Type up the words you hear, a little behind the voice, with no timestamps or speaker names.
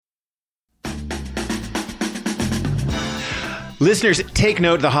Listeners, take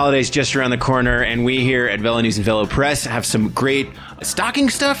note, the holidays just around the corner, and we here at Velo News and Velo Press have some great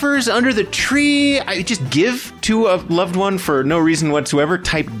stocking stuffers under the tree. I just give to a loved one for no reason whatsoever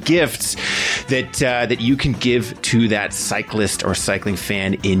type gifts that you can give to that cyclist or cycling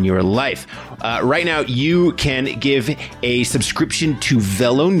fan in your life. Right now, you can give a subscription to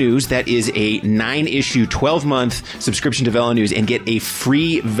Velo News. That is a 9-issue, 12-month subscription to Velo News and get a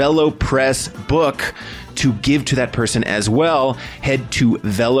free Velo Press book to give to that person as well. Head to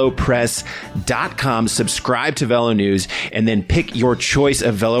velopress.com, subscribe to Velo News, and then pick your choice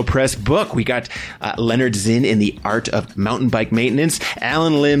of Velo Press book. We got Leonard Zinn in the Art of Mountain Bike Maintenance,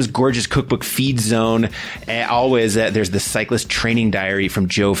 Alan Lim's gorgeous cookbook Feed Zone. Always, there's the Cyclist Training Diary from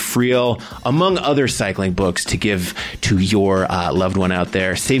Joe Friel, among other cycling books to give to your loved one out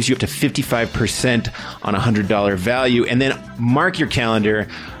there. Saves you up to 55% on $100 value. And then mark your calendar,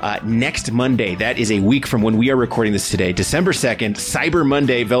 next Monday, that is a week from when we are recording this today, December 2nd, Cyber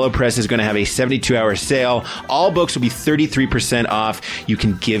Monday, Velo Press is going to have a 72-hour sale. All books will be 33% off. You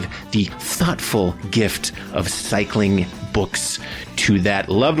can give the thoughtful gift of cycling books to that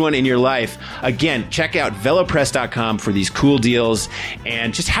loved one in your life. Again, check out velopress.com for these cool deals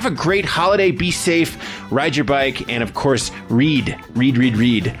and just have a great holiday. Be safe, ride your bike, and of course, read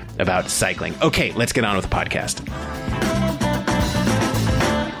about cycling. Okay, let's get on with the podcast.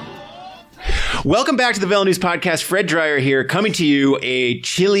 Welcome back to the Velo News Podcast. Fred Dreyer here, coming to you a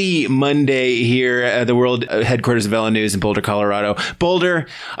chilly Monday here at the world headquarters of Velo News in Boulder, Colorado. Boulder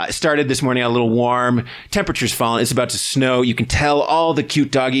started this morning a little warm. Temperature's fallen. It's about to snow. You can tell all the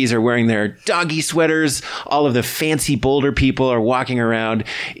cute doggies are wearing their doggy sweaters. All of the fancy Boulder people are walking around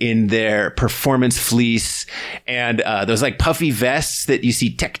in their performance fleece and those like puffy vests that you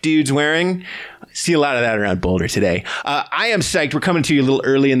see tech dudes wearing. See a lot of that around Boulder today. I am psyched. We're coming to you a little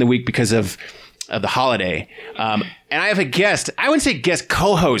early in the week because of the holiday. And I have a guest, I wouldn't say guest,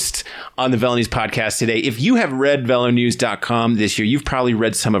 co-host on the Velo News Podcast today. If you have read velonews.com this year, you've probably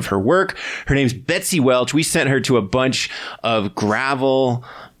read some of her work. Her name's Betsy Welch. We sent her to a bunch of gravel,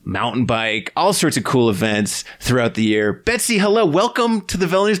 mountain bike, all sorts of cool events throughout the year. Betsy, hello. Welcome to the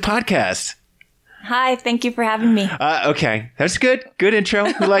Velo News Podcast. Hi, thank you for having me. Okay, that's good. Good intro.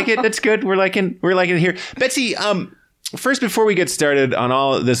 We like it. That's good. We're liking it here. Betsy, first, before we get started on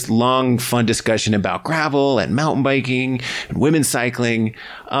all this long, fun discussion about gravel and mountain biking and women's cycling,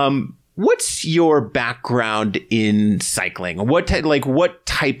 what's your background in cycling? What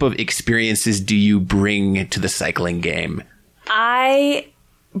type of experiences do you bring to the cycling game? I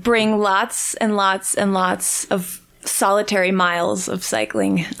bring lots and lots and lots of solitary miles of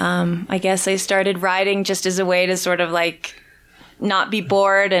cycling. I guess I started riding just as a way to sort of like not be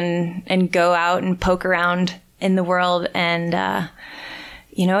bored and go out and poke around in the world. And,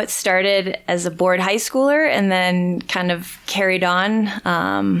 it started as a bored high schooler and then kind of carried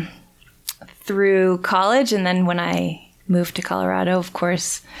on through college. And then when I moved to Colorado, of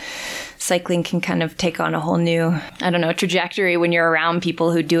course, cycling can kind of take on a whole new, trajectory when you're around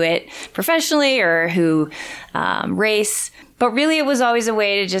people who do it professionally or who race. But really, it was always a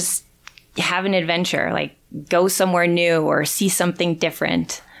way to just have an adventure, like go somewhere new or see something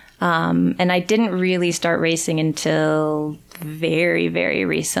different. And I didn't really start racing until very, very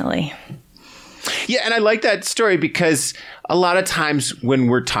recently. Yeah, and I like that story because a lot of times when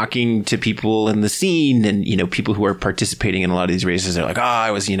we're talking to people in the scene and, people who are participating in a lot of these races, they're like, oh, I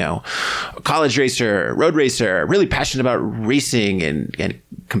was, a college racer, road racer, really passionate about racing and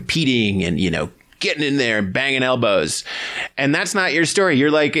competing and, getting in there and banging elbows. And that's not your story. You're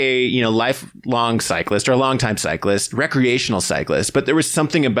like a, lifelong cyclist or a longtime cyclist, recreational cyclist. But there was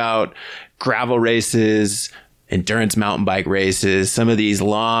something about gravel races, endurance mountain bike races, some of these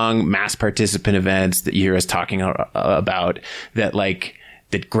long mass participant events that you hear us talking about that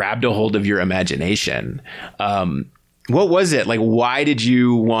grabbed a hold of your imagination. What was it? Like, why did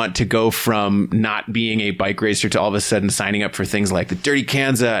you want to go from not being a bike racer to all of a sudden signing up for things like the Dirty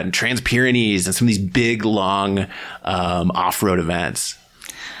Kanza and Trans-Pyrenees and some of these big, long off-road events?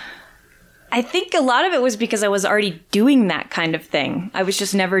 I think a lot of it was because I was already doing that kind of thing. I was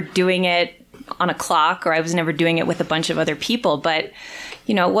just never doing it on a clock, or I was never doing it with a bunch of other people. But,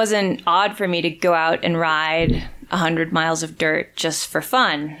 it wasn't odd for me to go out and ride 100 miles of dirt just for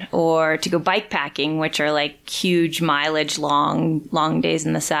fun, or to go bike packing, which are like huge mileage, long days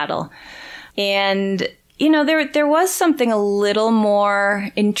in the saddle. And, there was something a little more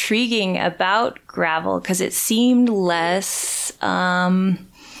intriguing about gravel because it seemed less,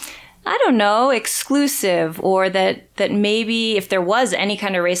 exclusive, or that maybe if there was any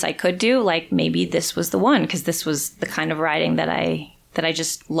kind of race I could do, like maybe this was the one, because this was the kind of riding that I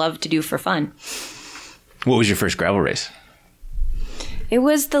just loved to do for fun. What was your first gravel race? It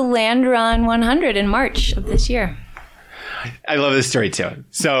was the Land Run 100 in March of this year. I love this story too.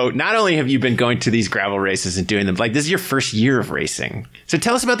 So not only have you been going to these gravel races and doing them, like this is your first year of racing. So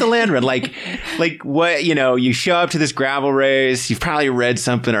tell us about the Land Run. Like what, you show up to this gravel race, you've probably read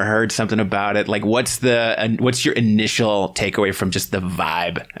something or heard something about it. Like what's your initial takeaway from just the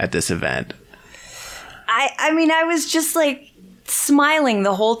vibe at this event? I mean, I was just like smiling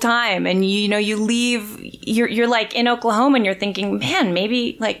the whole time, and you leave, you're like in Oklahoma and you're thinking, man,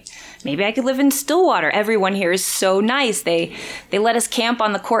 maybe I could live in Stillwater. Everyone here is so nice. They let us camp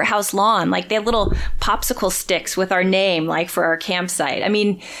on the courthouse lawn. Like they have little popsicle sticks with our name, like for our campsite. I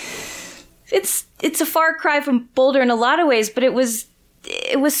mean, it's a far cry from Boulder in a lot of ways, but it was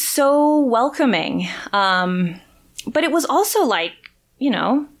so welcoming. But it was also like,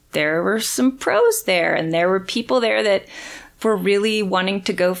 there were some pros there, and there were people there that were really wanting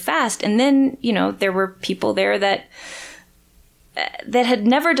to go fast. And then, there were people there that had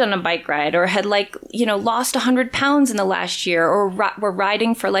never done a bike ride, or had lost 100 pounds in the last year, or were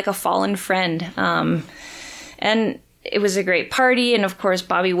riding for like a fallen friend. And it was a great party. And of course,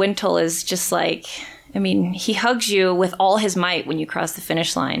 Bobby Wintle is just like, he hugs you with all his might when you cross the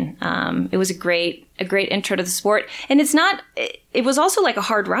finish line. It was a great intro to the sport. And it was also like a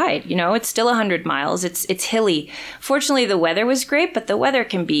hard ride. It's still 100 miles. It's hilly. Fortunately, the weather was great, but the weather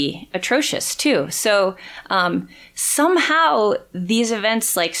can be atrocious too. So, somehow these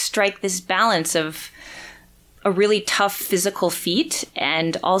events strike this balance of a really tough physical feat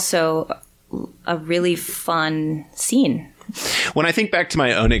and also a really fun scene. When I think back to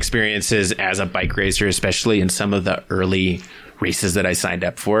my own experiences as a bike racer, especially in some of the early races that I signed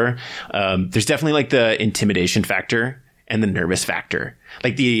up for, there's definitely the intimidation factor and the nervous factor.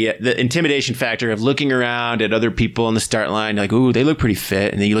 Like the intimidation factor of looking around at other people in the start line, you're like, ooh, they look pretty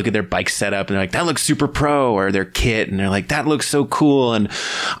fit. And then you look at their bike setup and they're like, that looks super pro, or their kit. And they're like, that looks so cool. And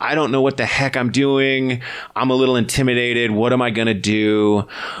I don't know what the heck I'm doing. I'm a little intimidated. What am I going to do?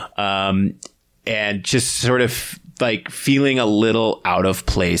 And just sort of feeling a little out of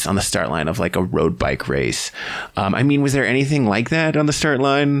place on the start line of a road bike race. Was there anything like that on the start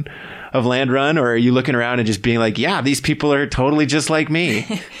line of Land Run, or are you looking around and just being like, yeah, these people are totally just like me?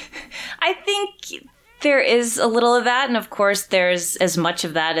 I think there is a little of that. And of course, there's as much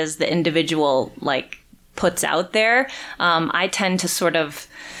of that as the individual puts out there. I tend to sort of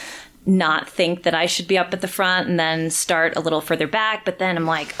not think that I should be up at the front and then start a little further back. But then I'm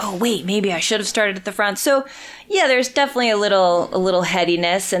like, oh, wait, maybe I should have started at the front. So yeah, there's definitely a little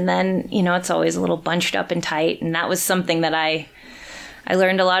headiness. And then, it's always a little bunched up and tight. And that was something that I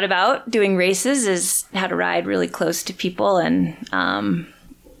learned a lot about doing races, is how to ride really close to people. And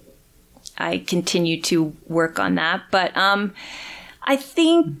I continue to work on that. But I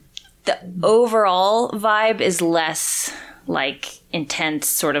think the overall vibe is less intense,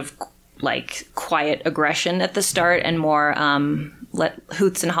 sort of quiet aggression at the start, and more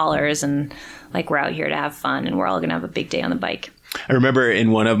hoots and hollers, and we're out here to have fun, and we're all gonna have a big day on the bike. I remember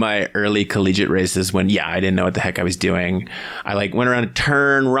in one of my early collegiate races when, I didn't know what the heck I was doing. I went around a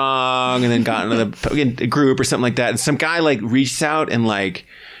turn wrong and then got into a group or something like that. And some guy reached out and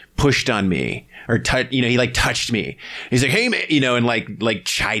pushed on me, or he touched me. He's like, hey man, and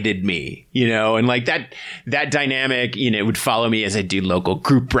chided me, and that dynamic, would follow me as I do local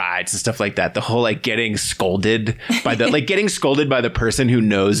group rides and stuff like that. The whole getting scolded by the person who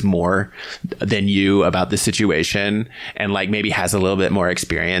knows more than you about the situation and maybe has a little bit more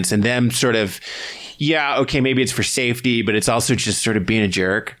experience, and them sort of, yeah, okay, maybe it's for safety, but it's also just sort of being a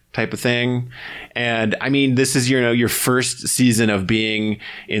jerk type of thing. And this is, your first season of being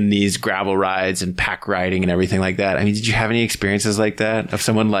in these gravel rides and pack riding and everything like that. Did you have any experiences like that of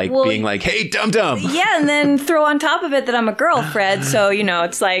someone being like, hey, dum-dum? Yeah. And then throw on top of it that I'm a girl, Fred. So,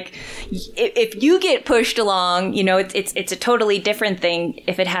 it's if you get pushed along, it's a totally different thing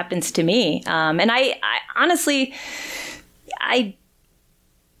if it happens to me. And I honestly, I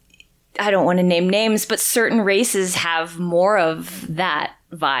don't want to name names, but certain races have more of that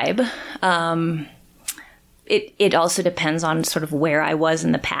vibe. It also depends on sort of where I was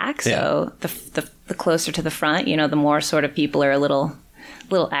in the pack. So the closer to the front, the more sort of people are a little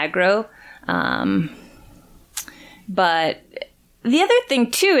aggro. But the other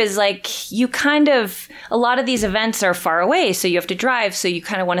thing too is you kind of, a lot of these events are far away, so you have to drive, so you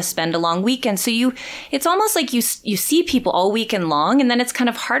kind of want to spend a long weekend. So it's almost like you see people all weekend long, and then it's kind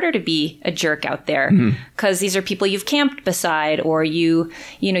of harder to be a jerk out there because these are people you've camped beside, or you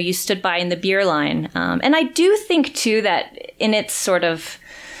stood by in the beer line. And I do think too that in its sort of,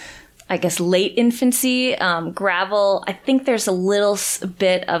 I guess, late infancy, gravel, I think there's a little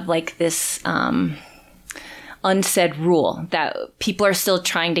bit of this, unsaid rule that people are still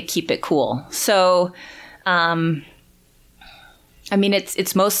trying to keep it cool. So, I mean,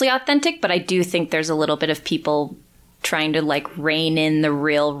 it's mostly authentic, but I do think there's a little bit of people trying to like rein in the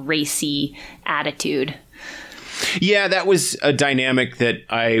real racy attitude. Yeah, that was a dynamic that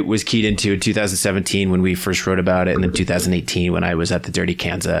I was keyed into in 2017 when we first wrote about it, and then 2018 when I was at the Dirty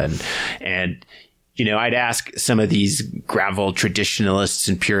Kanza, and you know, I'd ask some of these gravel traditionalists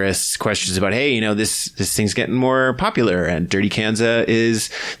and purists questions about, hey, you know, this thing's getting more popular, and Dirty Kanza is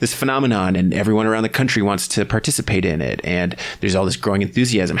this phenomenon, and everyone around the country wants to participate in it, and there's all this growing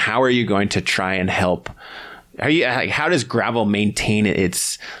enthusiasm. How are you going to try and help? How does gravel maintain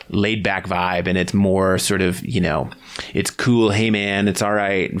its laid back vibe and its more sort of, you know, it's cool, hey man, it's all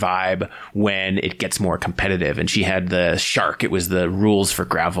right vibe when it gets more competitive? And she had the SHARK. It was the rules for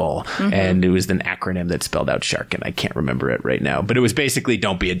gravel, and it was an acronym that spelled out SHARK, and I can't remember it right now, but it was basically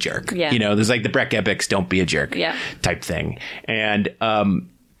don't be a jerk. Yeah. You know, there's like the Breck Epics, don't be a jerk type thing. And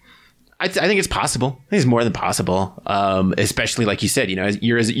I think it's possible. I think it's more than possible. Especially like you said, you know,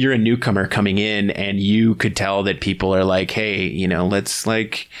 you're a newcomer coming in, and you could tell that people are like, hey, you know, let's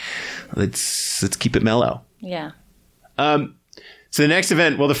keep it mellow. Yeah. So the next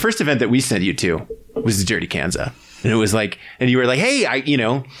event, well, the first event that we sent you to was the Dirty Kanza, and it was like, and you were like, hey, I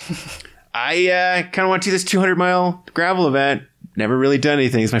kind of want to do this 200-mile gravel event. Never really done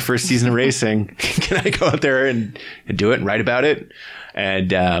anything. It's my first season of racing. Can I go out there and do it and write about it?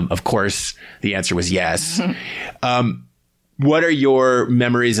 And of course, the answer was yes. What are your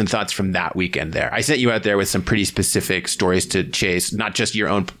memories and thoughts from that weekend there? I sent you out there with some pretty specific stories to chase, not just your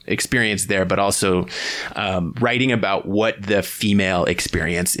own experience there, but also writing about what the female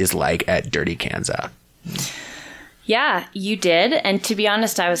experience is like at Dirty Kanza. Yeah, you did. And to be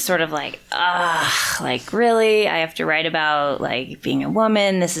honest, I was sort of like, like, really? I have to write about like being a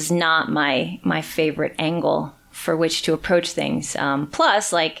woman? This is not my favorite angle for which to approach things.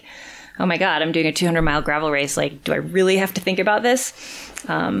 Plus, like, oh my God, I'm doing a 200-mile gravel race. Like, do I really have to think about this?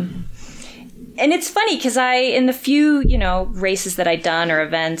 And it's funny because in the few, you know, races that I'd done or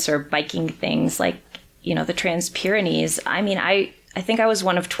events or biking things like, you know, the Trans-Pyrenees, I mean, I think I was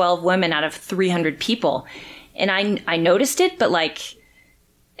one of 12 women out of 300 people. And I noticed it, but like,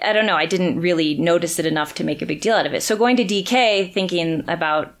 I don't know, I didn't really notice it enough to make a big deal out of it. So going to DK thinking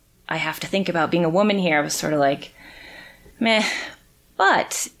about, I have to think about being a woman here, I was sort of like, meh.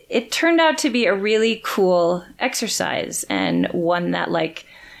 But it turned out to be a really cool exercise, and one that like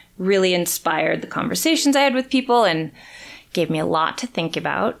really inspired the conversations I had with people and gave me a lot to think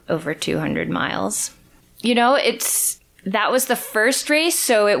about over 200 miles. You know, that was the first race,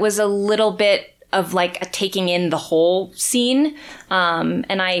 so it was a little bit of like a taking in the whole scene.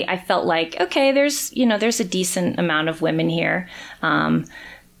 And I felt like, okay, there's a decent amount of women here.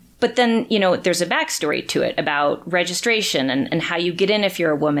 But then, you know, there's a backstory to it about registration and how you get in if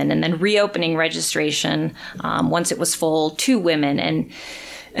you're a woman, and then reopening registration once it was full to women,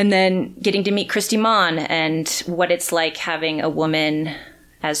 and then getting to meet Christy Mon and what it's like having a woman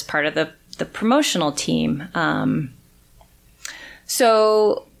as part of the promotional team.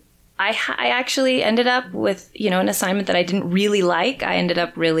 So I actually ended up with, you know, an assignment that I didn't really like. I ended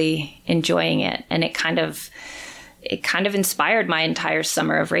up really enjoying it, and it kind of inspired my entire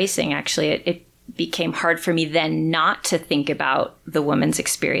summer of racing. Actually, it became hard for me then not to think about the women's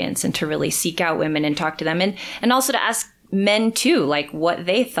experience and to really seek out women and talk to them, and also to ask men too, like what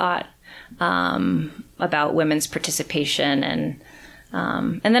they thought about women's participation, and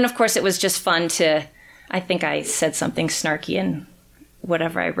then of course it was just fun to. I think I said something snarky in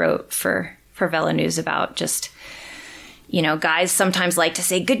whatever I wrote for Velo News about just, you know, guys sometimes like to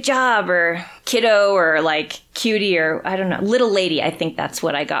say good job or kiddo or like cutie or I don't know, little lady. I think that's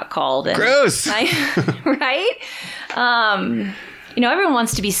what I got called. And gross. Right? You know, everyone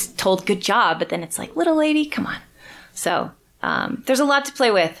wants to be told good job, but then it's like little lady, come on. So there's a lot to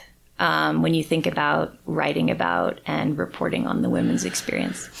play with when you think about writing about and reporting on the women's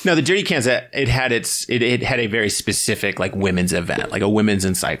experience. No, the Dirty Kanza, it had a very specific like women's event, like a women's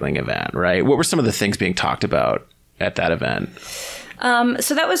and cycling event, right? What were some of the things being talked about at that event?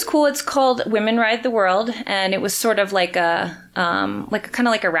 So that was cool. It's called Women Ride the World, and it was sort of like a kind of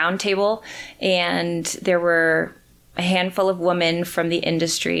like a round table, and there were a handful of women from the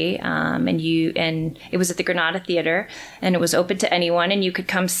industry, and it was at the Granada Theater, and it was open to anyone, and you could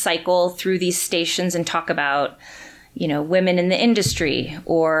come cycle through these stations and talk about, you know, women in the industry,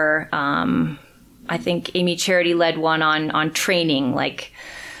 or I think Amy Charity led one on training, like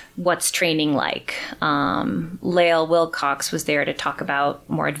what's training like. Lael Wilcox was there to talk about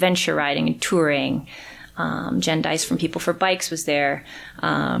more adventure riding and touring. Jen Dice from People for Bikes was there.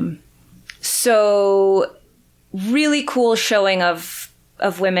 So really cool showing of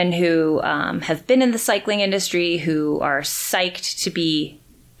women who have been in the cycling industry, who are psyched to be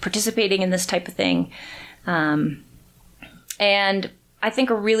participating in this type of thing. And I think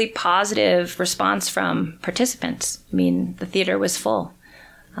a really positive response from participants. I mean, the theater was full.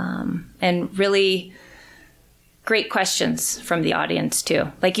 And really great questions from the audience,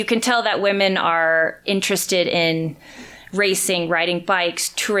 too. Like, you can tell that women are interested in racing, riding bikes,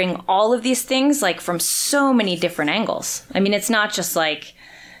 touring, all of these things, like, from so many different angles. I mean, it's not just like,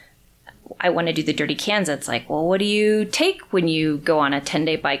 I want to do the Dirty Kansas. It's like, well, what do you take when you go on a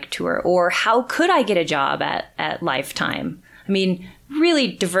 10-day bike tour? Or how could I get a job at Lifetime? I mean, really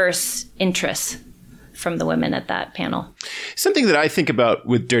diverse interests from the women at that panel. Something that I think about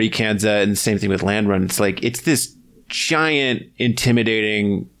with Dirty Kansas, and the same thing with Land Run, it's like, it's this giant,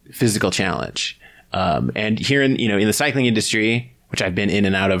 intimidating physical challenge. And here in the cycling industry, which I've been in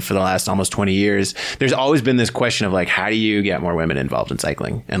and out of for the last almost 20 years, there's always been this question of like, how do you get more women involved in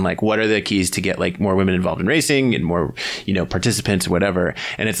cycling? And like, what are the keys to get like more women involved in racing and more, participants or whatever?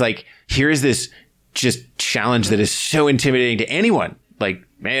 And it's like, here's this just challenge that is so intimidating to anyone, like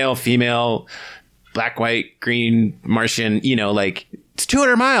male, female, black, white, green, Martian, like, it's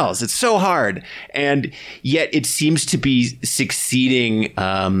 200 miles. It's so hard. And yet it seems to be succeeding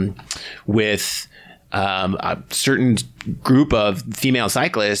with a certain group of female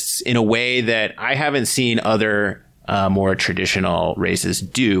cyclists in a way that I haven't seen other more traditional races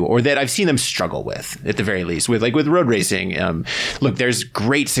do, or that I've seen them struggle with, at the very least, with road racing. Look, there's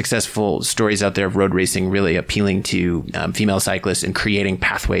great successful stories out there of road racing really appealing to female cyclists and creating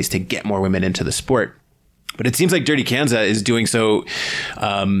pathways to get more women into the sport. But it seems like Dirty Kansas is doing so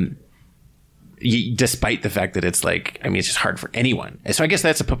despite the fact that it's like, I mean, it's just hard for anyone. And so I guess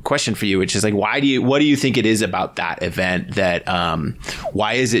that's a question for you, which is like, what do you think it is about that event that,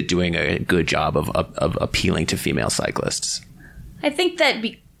 why is it doing a good job of appealing to female cyclists? I think that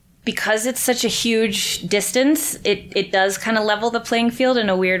because it's such a huge distance, it does kind of level the playing field in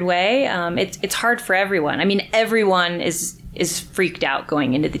a weird way. It's hard for everyone. I mean, everyone is freaked out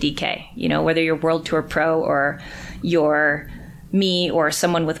going into the DK, whether you're World Tour Pro or you're me or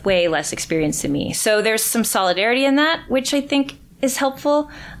someone with way less experience than me. So there's some solidarity in that, which I think is helpful.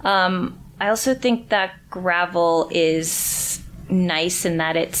 I also think that gravel is nice in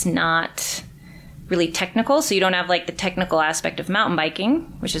that it's not really technical. So you don't have like the technical aspect of mountain biking,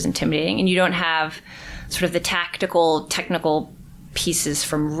 which is intimidating, and you don't have sort of the technical pieces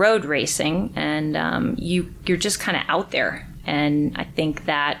from road racing, and you're just kind of out there. And I think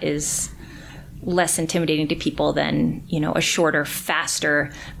that is less intimidating to people than, a shorter,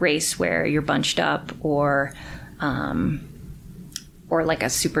 faster race where you're bunched up, or like a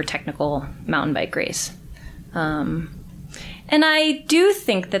super technical mountain bike race. And I do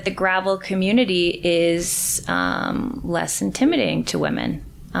think that the gravel community is less intimidating to women.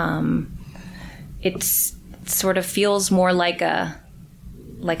 It sort of feels more like a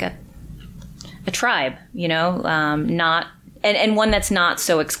tribe, not. And one that's not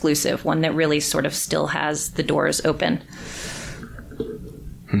so exclusive, one that really sort of still has the doors open.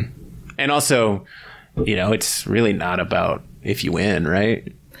 And also, it's really not about if you win,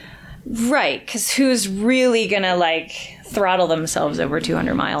 right? Right, because who's really going to throttle themselves over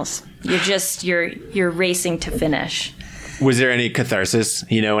 200 miles? You're racing to finish. Was there any catharsis?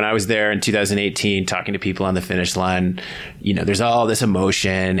 When I was there in 2018 talking to people on the finish line, there's all this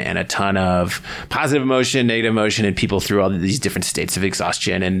emotion and a ton of positive emotion, negative emotion, and people through all these different states of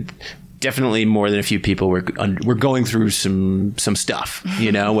exhaustion. And definitely more than a few people were going through some stuff,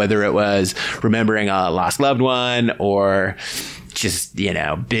 whether it was remembering a lost loved one or just,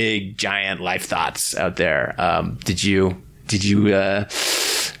 big, giant life thoughts out there. Did you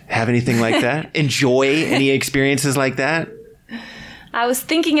have anything like that? Enjoy any experiences like that? I was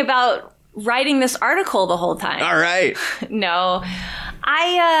thinking about writing this article the whole time. All right. No.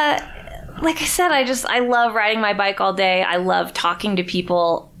 Like I said, I love riding my bike all day. I love talking to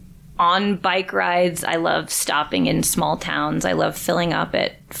people on bike rides. I love stopping in small towns. I love filling up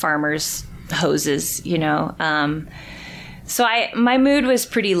at farmers' hoses, So my mood was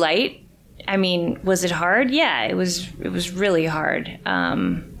pretty light. I mean, was it hard? Yeah, it was really hard.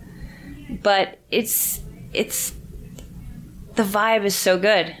 But it's the vibe is so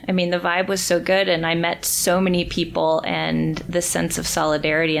good. I mean, the vibe was so good, and I met so many people, and the sense of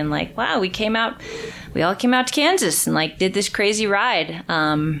solidarity, and wow, we all came out to Kansas and did this crazy ride.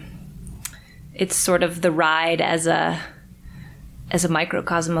 It's sort of the ride as a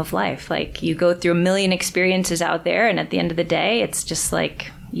microcosm of life. You go through a million experiences out there, and at the end of the day, it's just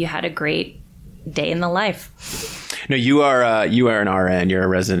you had a great day in the life. No, you are an RN. You're a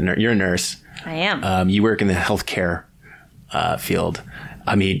resident. You're a nurse. I am. You work in the healthcare field.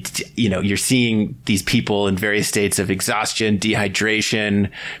 I mean, you're seeing these people in various states of exhaustion,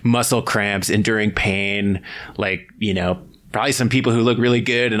 dehydration, muscle cramps, enduring pain. Like, probably some people who look really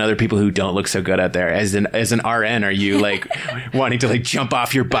good and other people who don't look so good out there. As an RN, are you like wanting to like jump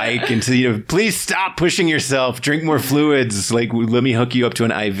off your bike and to, please stop pushing yourself, drink more fluids, like let me hook you up to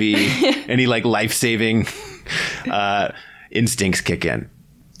an IV. Any like life-saving instincts kick in?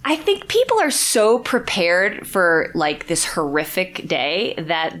 I think people are so prepared for like this horrific day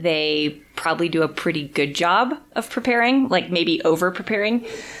that they probably do a pretty good job of preparing, like maybe over preparing.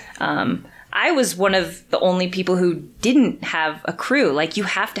 I was one of the only people who didn't have a crew. Like, you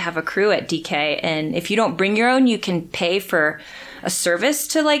have to have a crew at DK. And if you don't bring your own, you can pay for a service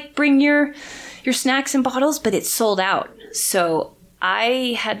to like bring your snacks and bottles, but it's sold out. So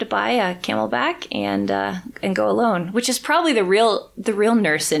I had to buy a Camelback and go alone, which is probably the real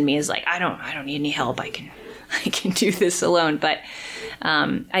nurse in me is like, I don't need any help. I can do this alone. But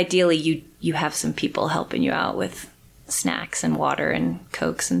ideally you have some people helping you out with snacks and water and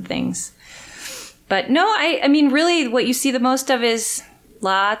Cokes and things. But no, I mean, really what you see the most of is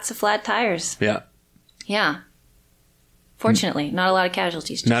lots of flat tires. Yeah. Yeah. Fortunately, not a lot of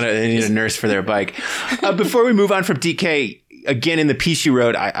casualties. They need a nurse for their bike. Before we move on from DK, again, in the piece you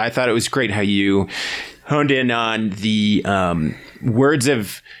wrote, I thought it was great how you honed in on the words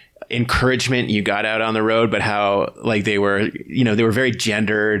of encouragement you got out on the road, but how like they were very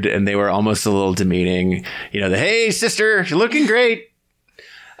gendered and they were almost a little demeaning. Hey, sister, you're looking great.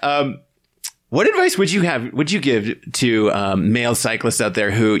 What advice would you give to male cyclists out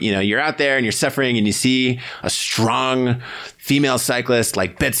there who, you're out there and you're suffering and you see a strong female cyclist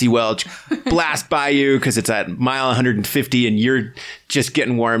like Betsy Welch blast by you because it's at mile 150 and you're just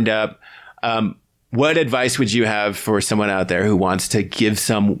getting warmed up? What advice would you have for someone out there who wants to give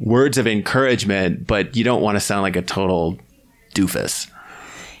some words of encouragement, but you don't want to sound like a total doofus?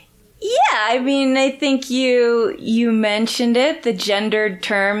 Yeah, I mean, I think you mentioned it, the gendered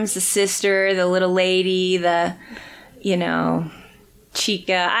terms, the sister, the little lady, the,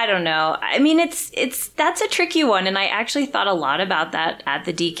 chica, I don't know. I mean, that's a tricky one. And I actually thought a lot about that at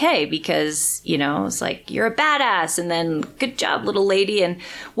the DK because, it's like, you're a badass and then good job, little lady. And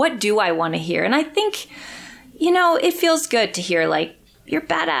what do I want to hear? And I think, it feels good to hear like, you're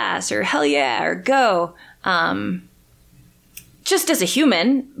badass or hell yeah, or go. Just as a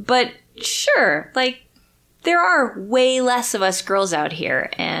human, but sure, like there are way less of us girls out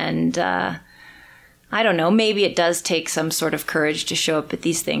here. And I don't know, maybe it does take some sort of courage to show up at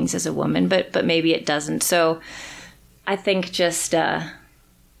these things as a woman, but maybe it doesn't. So I think just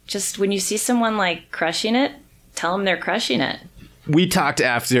when you see someone like crushing it, tell them they're crushing it. We talked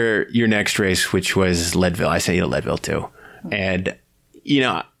after your next race, which was Leadville. I sent you to Leadville too. And,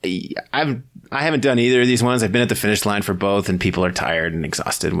 I haven't done either of these ones. I've been at the finish line for both and people are tired and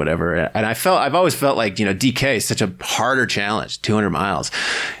exhausted and whatever. And I've always felt like, DK is such a harder challenge, 200 miles.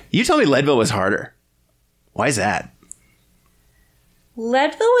 You told me Leadville was harder. Why is that?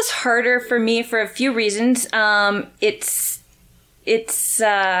 Leadville was harder for me for a few reasons. It's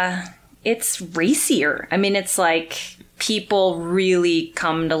racier. I mean, it's like people really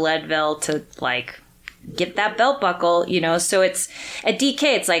come to Leadville to like get that belt buckle, so it's at DK,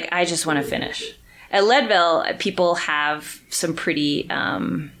 it's like, I just want to finish. At Leadville, people have some pretty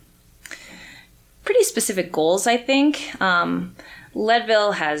specific goals, I think.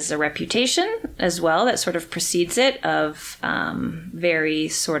 Leadville has a reputation as well that sort of precedes it of very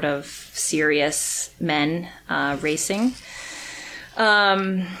sort of serious men racing.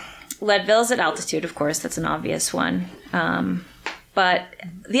 Leadville's at altitude, of course, that's an obvious one. But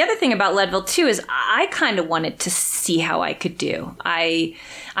the other thing about Leadville, too, is I kind of wanted to see how I could do. I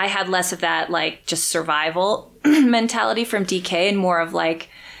had less of that, like, just survival mentality from DK and more of, like,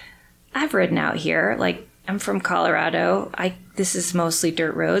 I've ridden out here. Like, I'm from Colorado. This is mostly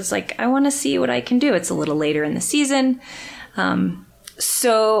dirt roads. Like, I want to see what I can do. It's a little later in the season.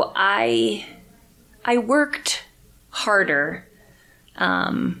 So I worked harder.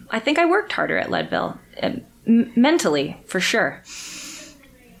 I think I worked harder at Leadville. Mentally, for sure.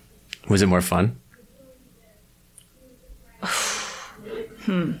 Was it more fun?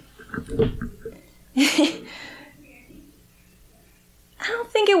 I don't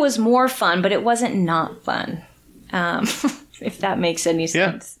think it was more fun, but it wasn't not fun. If that makes any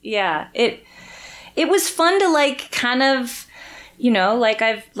sense. Yeah. It was fun to like kind of,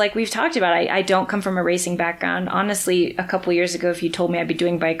 like we've talked about, I don't come from a racing background. Honestly, a couple years ago, if you told me I'd be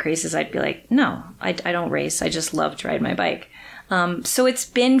doing bike races, I'd be like, no, I don't race. I just love to ride my bike. So it's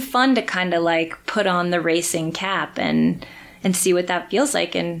been fun to kind of like put on the racing cap and see what that feels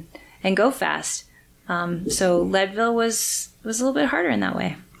like and go fast. So Leadville was a little bit harder in that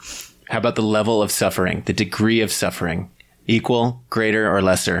way. How about the level of suffering, the degree of suffering? Equal, greater, or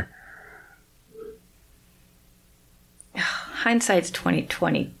lesser? Hindsight's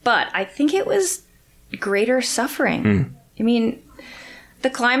 20/20, but I think it was greater suffering. I mean, the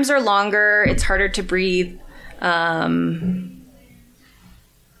climbs are longer. It's harder to breathe.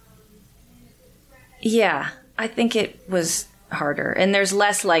 Yeah, I think it was harder. And there's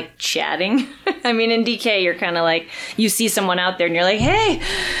less like chatting. I mean, in DK, you're kind of like, you see someone out there and you're like, hey,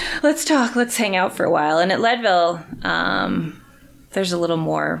 let's talk, let's hang out for a while. And at Leadville, there's a little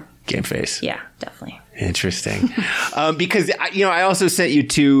more game face. Yeah, definitely. Interesting. Because, I also sent you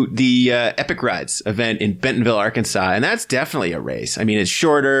to the Epic Rides event in Bentonville, Arkansas, and that's definitely a race. I mean, it's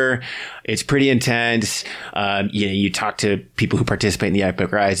shorter. It's pretty intense. You talk to people who participate in the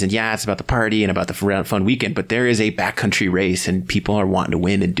Epic Rides, and it's about the party and about the fun weekend, but there is a backcountry race, and people are wanting to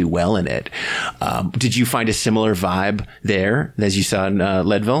win and do well in it. Did you find a similar vibe there as you saw in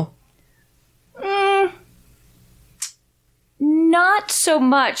Leadville? Not so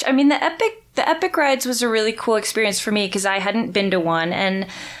much. I mean, the Epic Rides was a really cool experience for me because I hadn't been to one. And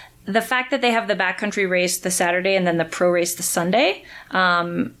the fact that they have the backcountry race the Saturday and then the pro race the Sunday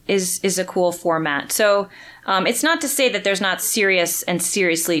is a cool format. So it's not to say that there's not serious and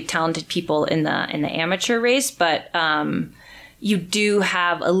seriously talented people in the amateur race, but you do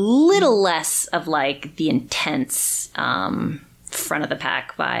have a little less of like the intense front of the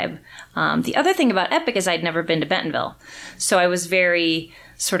pack vibe. The other thing about Epic is I'd never been to Bentonville. So I was very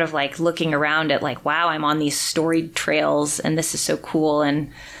sort of like looking around at like, wow, I'm on these storied trails and this is so cool.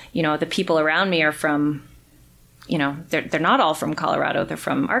 And, the people around me are from, they're not all from Colorado. They're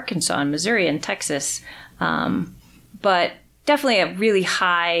from Arkansas and Missouri and Texas. But definitely a really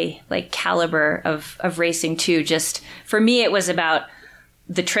high like caliber of racing too. Just for me, it was about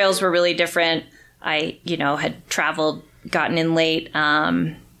the trails were really different. I, had traveled, gotten in late,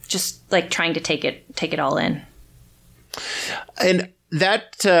 just like trying to take it all in. And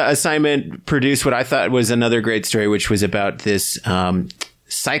that assignment produced what I thought was another great story, which was about this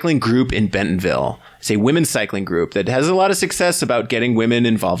cycling group in Bentonville. It's a women's cycling group that has a lot of success about getting women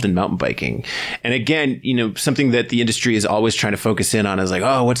involved in mountain biking. And again, something that the industry is always trying to focus in on is like,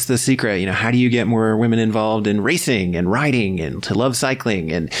 oh, what's the secret? How do you get more women involved in racing and riding and to love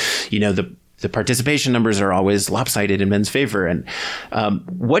cycling? And, the participation numbers are always lopsided in men's favor. And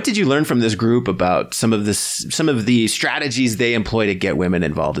what did you learn from this group about some of the strategies they employ to get women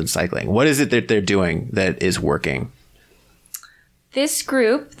involved in cycling? What is it that they're doing that is working? This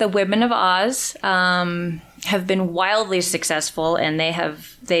group, the Women of Oz, have been wildly successful, and they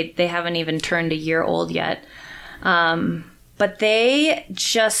haven't even turned a year old yet. But they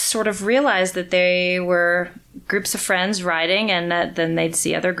just sort of realized that they were groups of friends riding, and that then they'd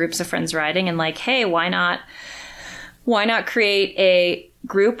see other groups of friends riding, and like, hey, why not create a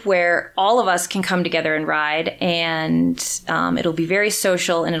group where all of us can come together and ride, and it'll be very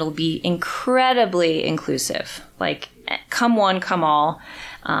social and it'll be incredibly inclusive. Like, come one, come all.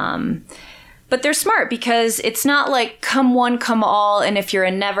 But they're smart because it's not like come one, come all, and if you're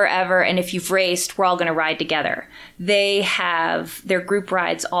a never ever, and if you've raced, we're all going to ride together. They have, their group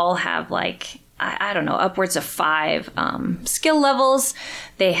rides all have like, I don't know, upwards of 5 skill levels.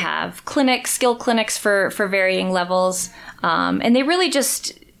 They have skill clinics for varying levels. And they really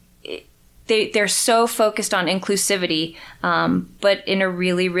just, they're so focused on inclusivity, but in a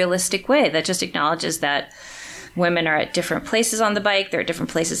really realistic way that just acknowledges that women are at different places on the bike. They're at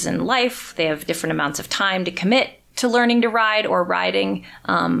different places in life. They have different amounts of time to commit to learning to ride or riding.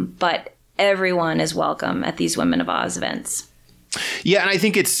 But everyone is welcome at these Women of Oz events. Yeah, and I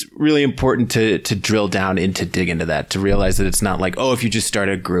think it's really important to drill down into dig into that, to realize that it's not like, oh, if you just start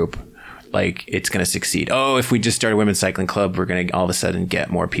a group, like it's going to succeed. Oh, if we just start a women's cycling club, we're going to all of a sudden get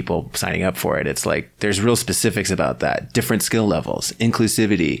more people signing up for it. It's like there's real specifics about that. Different skill levels,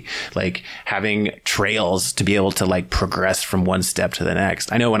 inclusivity, like having trails to be able to like progress from one step to the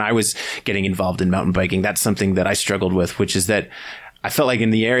next. I know when I was getting involved in mountain biking, that's something that I struggled with, which is that I felt like in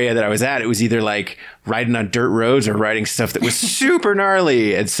the area that I was at, it was either like riding on dirt roads or riding stuff that was super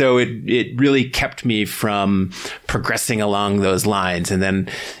gnarly. And so it really kept me from progressing along those lines. And then,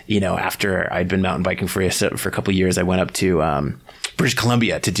 after I'd been mountain biking for a couple of years, I went up to British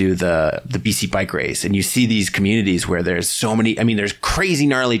Columbia to do the BC bike race. And you see these communities where there's so many, there's crazy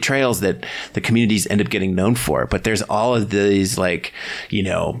gnarly trails that the communities end up getting known for. But there's all of these like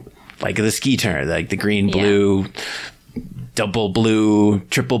the ski turn, like the green, blue, double blue,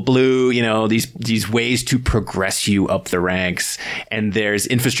 triple blue, you know, these ways to progress you up the ranks. And there's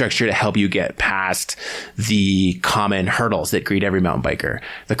infrastructure to help you get past the common hurdles that greet every mountain biker.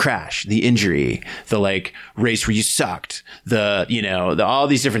 The crash, the injury, the like race where you sucked, all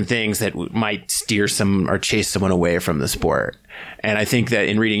these different things that might steer some or chase someone away from the sport. And I think that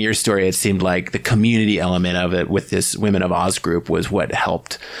in reading your story, it seemed like the community element of it with this Women of Oz group was what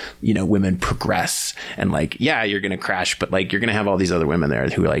helped, women progress. And like, yeah, you're going to crash, but like, you're going to have all these other women there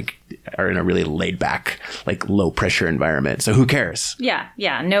who like are in a really laid back, like low pressure environment. So who cares? Yeah.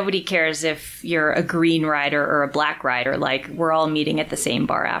 Yeah. Nobody cares if you're a green rider or a black rider. Like, we're all meeting at the same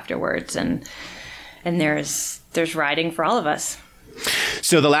bar afterwards. And there's riding for all of us.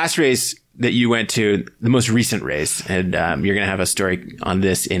 So the last race that you went to, the most recent race, and you're going to have a story on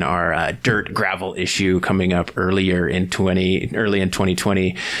this in our dirt gravel issue coming up early in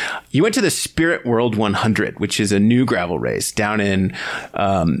 2020. You went to the Spirit World 100, which is a new gravel race down in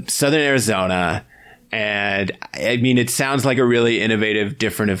southern Arizona. And I mean, it sounds like a really innovative,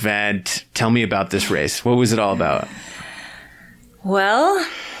 different event. Tell me about this race. What was it all about? Well,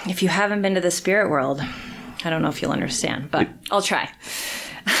 if you haven't been to the Spirit World, I don't know if you'll understand, but I'll try.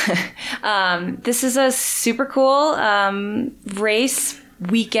 This is a super cool race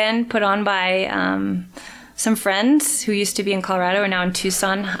weekend put on by some friends who used to be in Colorado, are now in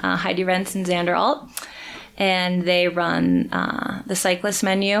Tucson, Heidi Rentz and Xander Alt. And they run the cyclist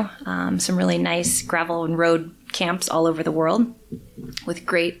menu, some really nice gravel and road camps all over the world with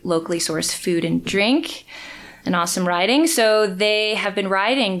great locally sourced food and drink and awesome riding. So they have been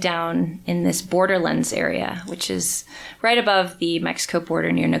riding down in this Borderlands area, which is right above the Mexico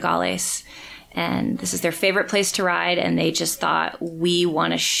border near Nogales. And this is their favorite place to ride. And they just thought, we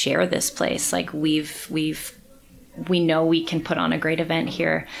want to share this place. Like we know we can put on a great event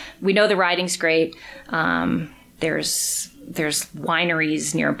here. We know the riding's great. There's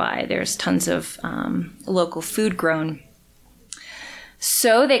wineries nearby. There's tons of local food grown.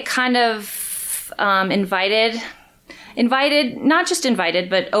 So they kind of invited, not just invited,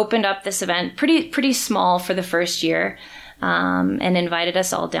 but opened up this event pretty small for the first year, and invited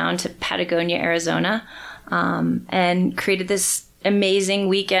us all down to Patagonia, Arizona, and created this amazing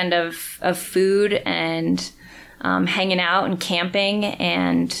weekend of food and hanging out and camping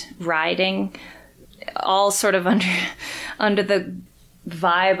and riding, all sort of under the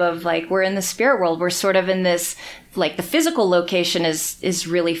vibe of like, we're in the spirit world. We're sort of in this, like, the physical location is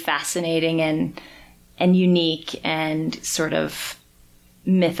really fascinating and unique and sort of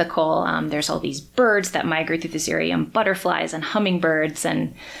mythical. There's all these birds that migrate through this area, and butterflies and hummingbirds,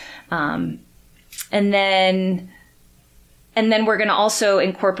 and then we're going to also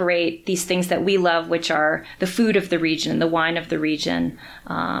incorporate these things that we love, which are the food of the region, the wine of the region.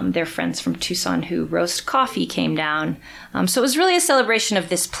 Their friends from Tucson who roast coffee came down. So it was really a celebration of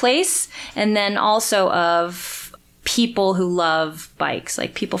this place, and then also of people who love bikes,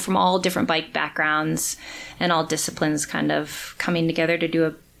 like people from all different bike backgrounds and all disciplines kind of coming together to do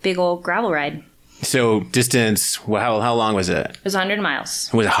a big old gravel ride. So distance, how long was it? It was 100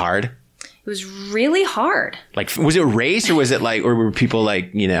 miles. Was it hard? It was really hard. Like, was it a race, or was it like, or were people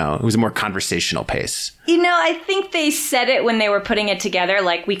like, it was a more conversational pace? I think they said it when they were putting it together.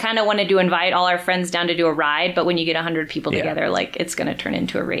 Like, we kind of wanted to invite all our friends down to do a ride, but when you get 100 people together, like, it's going to turn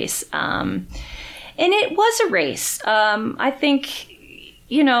into a race. And it was a race. I think,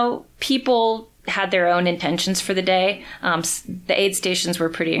 people had their own intentions for the day. The aid stations were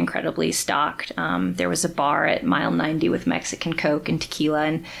pretty incredibly stocked. There was a bar at mile 90 with Mexican Coke and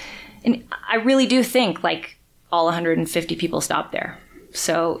tequila, and I really do think like all 150 people stopped there.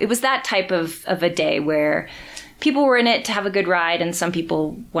 So it was that type of a day where people were in it to have a good ride, and some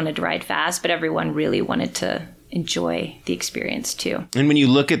people wanted to ride fast, but everyone really wanted to enjoy the experience too. And when you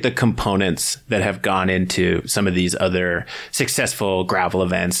look at the components that have gone into some of these other successful gravel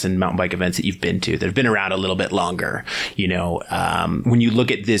events and mountain bike events that you've been to that have been around a little bit longer, when you look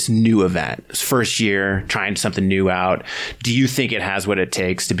at this new event, it's first year, trying something new out, do you think it has what it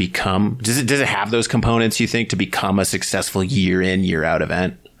takes to become, does it have those components, you think, to become a successful year in, year out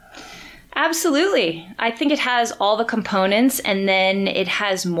event? Absolutely. I think it has all the components, and then it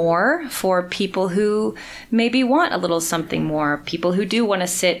has more for people who maybe want a little something more, people who do want to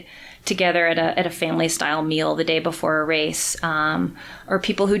sit together at a family style meal the day before a race, or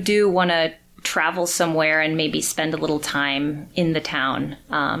people who do want to travel somewhere and maybe spend a little time in the town.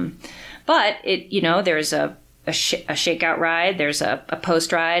 But there's a shakeout ride, there's a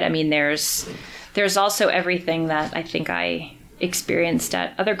post ride. I mean, there's also everything that I think I experienced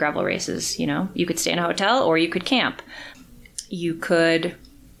at other gravel races. You could stay in a hotel, or you could camp. You could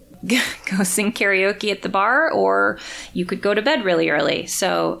go sing karaoke at the bar, or you could go to bed really early.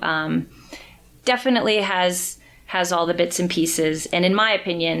 So definitely has all the bits and pieces, and in my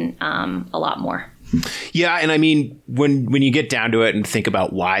opinion, a lot more. Yeah, and I mean, when you get down to it and think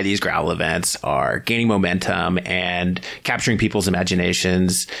about why these gravel events are gaining momentum and capturing people's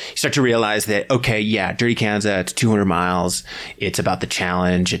imaginations, you start to realize that, okay, yeah, Dirty Kanza, it's 200 miles. It's about the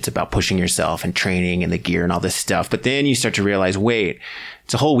challenge. It's about pushing yourself and training and the gear and all this stuff. But then you start to realize, wait,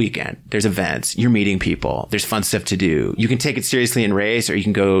 it's a whole weekend. There's events. You're meeting people. There's fun stuff to do. You can take it seriously and race, or you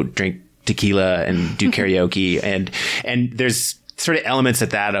can go drink tequila and do karaoke. And there's sort of elements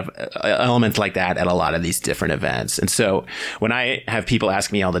like that at a lot of these different events. And so when I have people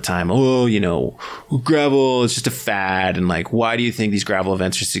ask me all the time, oh, gravel is just a fad, and like, why do you think these gravel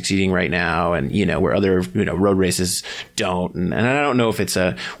events are succeeding right now, and where other road races don't, and I don't know if it's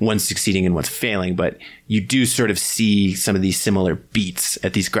one's succeeding and one's failing, but you do sort of see some of these similar beats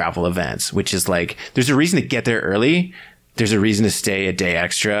at these gravel events, which is like, there's a reason to get there early, there's a reason to stay a day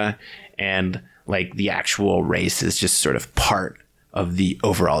extra, and like the actual race is just sort of part of the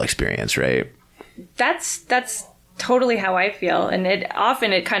overall experience, right? That's totally how I feel. And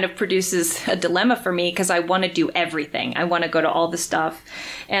it kind of produces a dilemma for me, because I want to do everything. I want to go to all the stuff,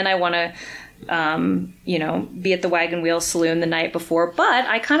 and I want to, be at the Wagon Wheel Saloon the night before, but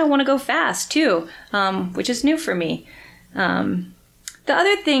I kind of want to go fast too, which is new for me. The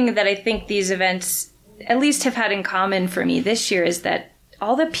other thing that I think these events at least have had in common for me this year is that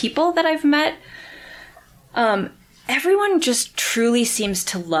all the people that I've met, everyone just truly seems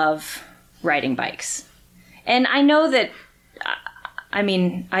to love riding bikes. And I know that,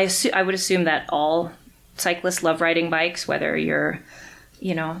 I would assume that all cyclists love riding bikes, whether you're,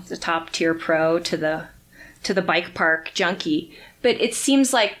 the top tier pro to the bike park junkie. But it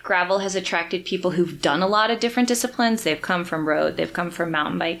seems like gravel has attracted people who've done a lot of different disciplines. They've come from road, they've come from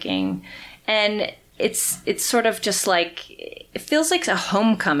mountain biking. And it's sort of just like, it feels like a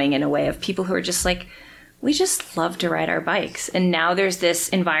homecoming in a way, of people who are just like, we just love to ride our bikes. And now there's this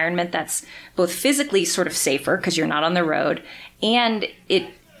environment that's both physically sort of safer because you're not on the road, and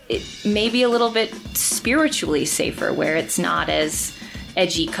it may be a little bit spiritually safer, where it's not as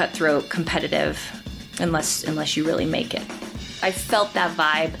edgy, cutthroat, competitive, unless you really make it. I felt that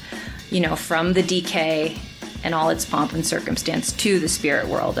vibe, from the DK and all its pomp and circumstance to the spirit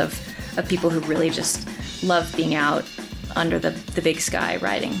world of people who really just love being out under the big sky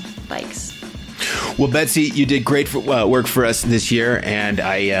riding bikes. Well, Betsy, you did great work for us this year, and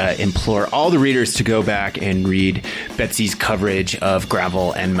I implore all the readers to go back and read Betsy's coverage of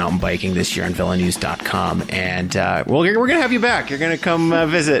gravel and mountain biking this year on VeloNews.com. And we're going to have you back. You're going to come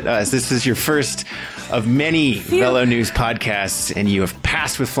visit us. This is your first of many Velo News podcasts, and you have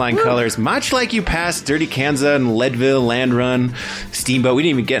passed with flying colors, much like you passed Dirty Kanza and Leadville, Land Run, Steamboat. We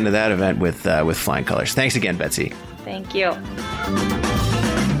didn't even get into that event with flying colors. Thanks again, Betsy. Thank you.